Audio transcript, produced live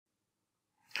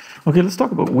Okay, let's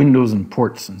talk about Windows and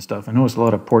ports and stuff. I noticed a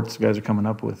lot of ports guys are coming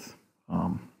up with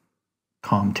COM10,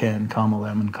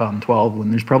 COM11, COM12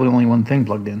 when there's probably only one thing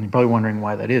plugged in. You're probably wondering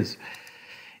why that is.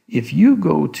 If you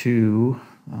go to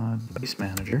Device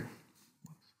Manager,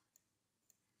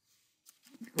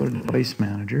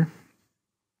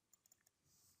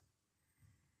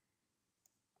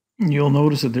 you'll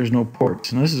notice that there's no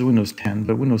ports. And this is Windows 10,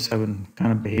 but Windows 7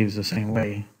 kind of behaves the same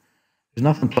way. There's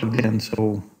nothing plugged in,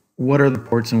 so what are the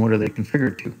ports and what are they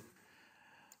configured to?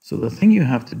 So the thing you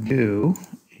have to do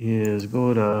is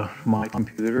go to My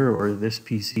Computer or this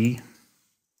PC,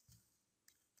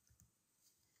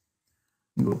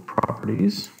 go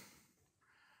Properties,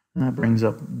 and that brings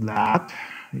up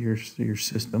your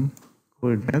system. Go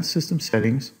to Advanced System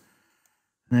Settings,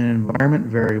 and then Environment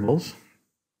Variables,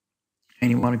 and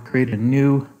you want to create a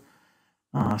new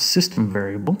system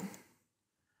variable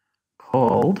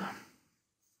called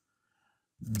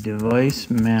Device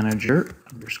Manager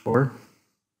underscore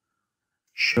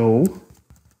show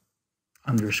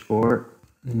underscore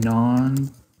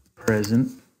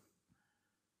non-present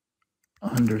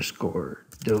underscore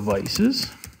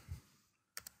devices,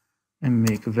 and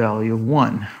make a value of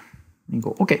 1. You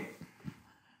go OK,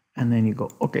 and then you go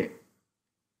OK,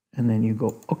 and then you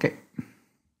go OK.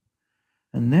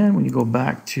 And then when you go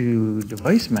back to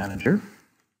Device Manager,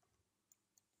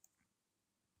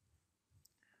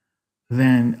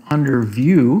 then under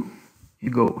View, you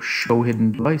go Show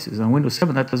Hidden Devices. On Windows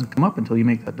 7, that doesn't come up until you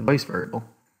make that device variable.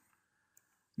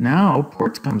 Now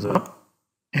Ports comes up,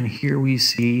 and here we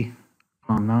see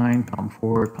COM9,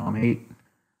 COM4, COM8,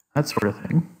 that sort of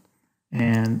thing.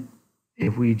 And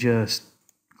if we just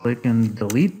click and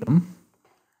delete them,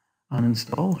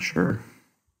 uninstall, sure.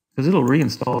 Because it'll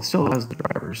reinstall, it still has the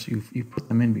drivers. You put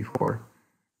them in before.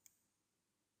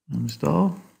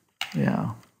 Install,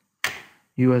 yeah.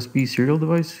 USB serial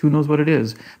device, who knows what it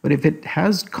is. But if it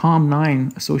has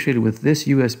COM9 associated with this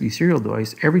USB serial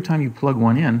device, every time you plug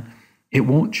one in, it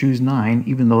won't choose 9,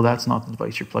 even though that's not the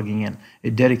device you're plugging in.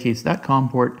 It dedicates that COM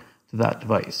port to that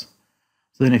device.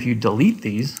 So then if you delete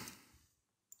these,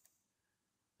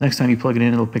 next time you plug it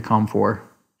in, it'll pick COM4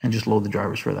 and just load the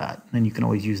drivers for that. And then you can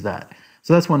always use that.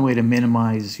 So that's one way to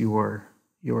minimize your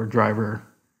driver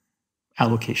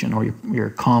allocation or your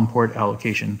COM port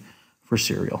allocation for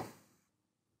serial.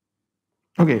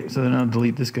 Okay, so then I'll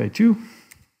delete this guy too.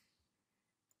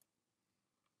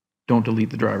 Don't delete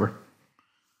the driver.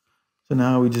 So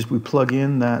now we plug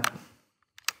in the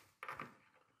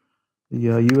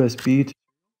USB,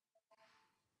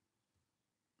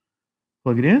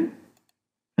 plug it in,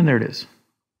 and there it is.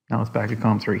 Now it's back to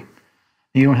COM3.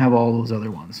 You don't have all those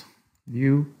other ones.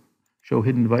 View, show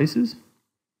hidden devices.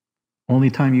 Only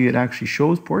time it actually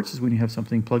shows ports is when you have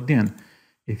something plugged in.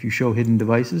 If you show hidden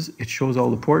devices, it shows all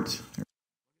the ports.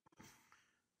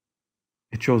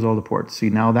 It shows all the ports. See,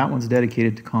 now that one's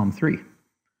dedicated to COM3.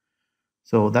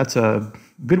 So that's a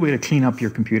good way to clean up your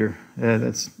computer.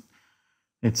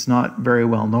 It's not very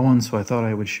well known, so I thought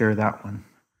I would share that one.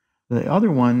 The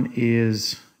other one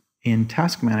is in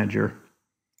Task Manager.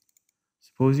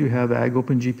 Suppose you have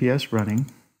AgOpenGPS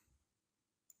running.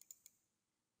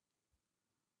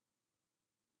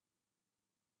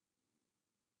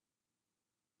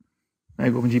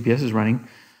 AgOpenGPS is running.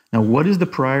 Now, what is the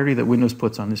priority that Windows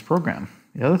puts on this program?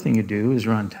 The other thing you do is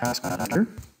run Task Manager,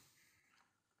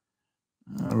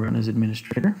 run as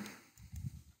administrator.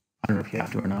 I don't know if you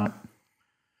have to or not.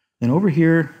 Then over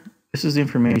here, this is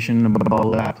information about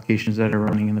all the applications that are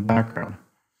running in the background.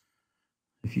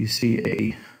 If you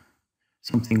see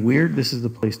something weird, this is the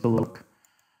place to look.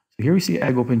 So here we see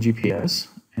AgOpenGPS,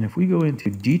 and if we go into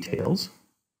Details,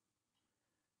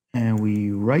 and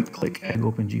we right-click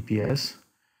AgOpenGPS,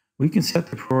 we can set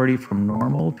the priority from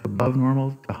normal to above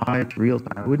normal to high to real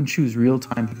time. I wouldn't choose real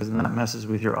time because then that messes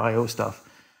with your I/O stuff.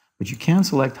 But you can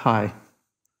select high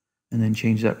and then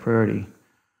change that priority.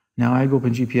 Now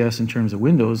AgOpenGPS in terms of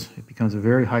Windows, it becomes a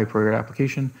very high priority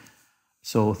application.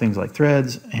 So things like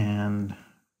threads and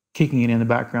kicking it in the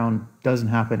background doesn't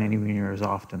happen anywhere near as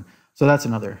often. So that's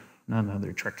another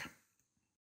trick.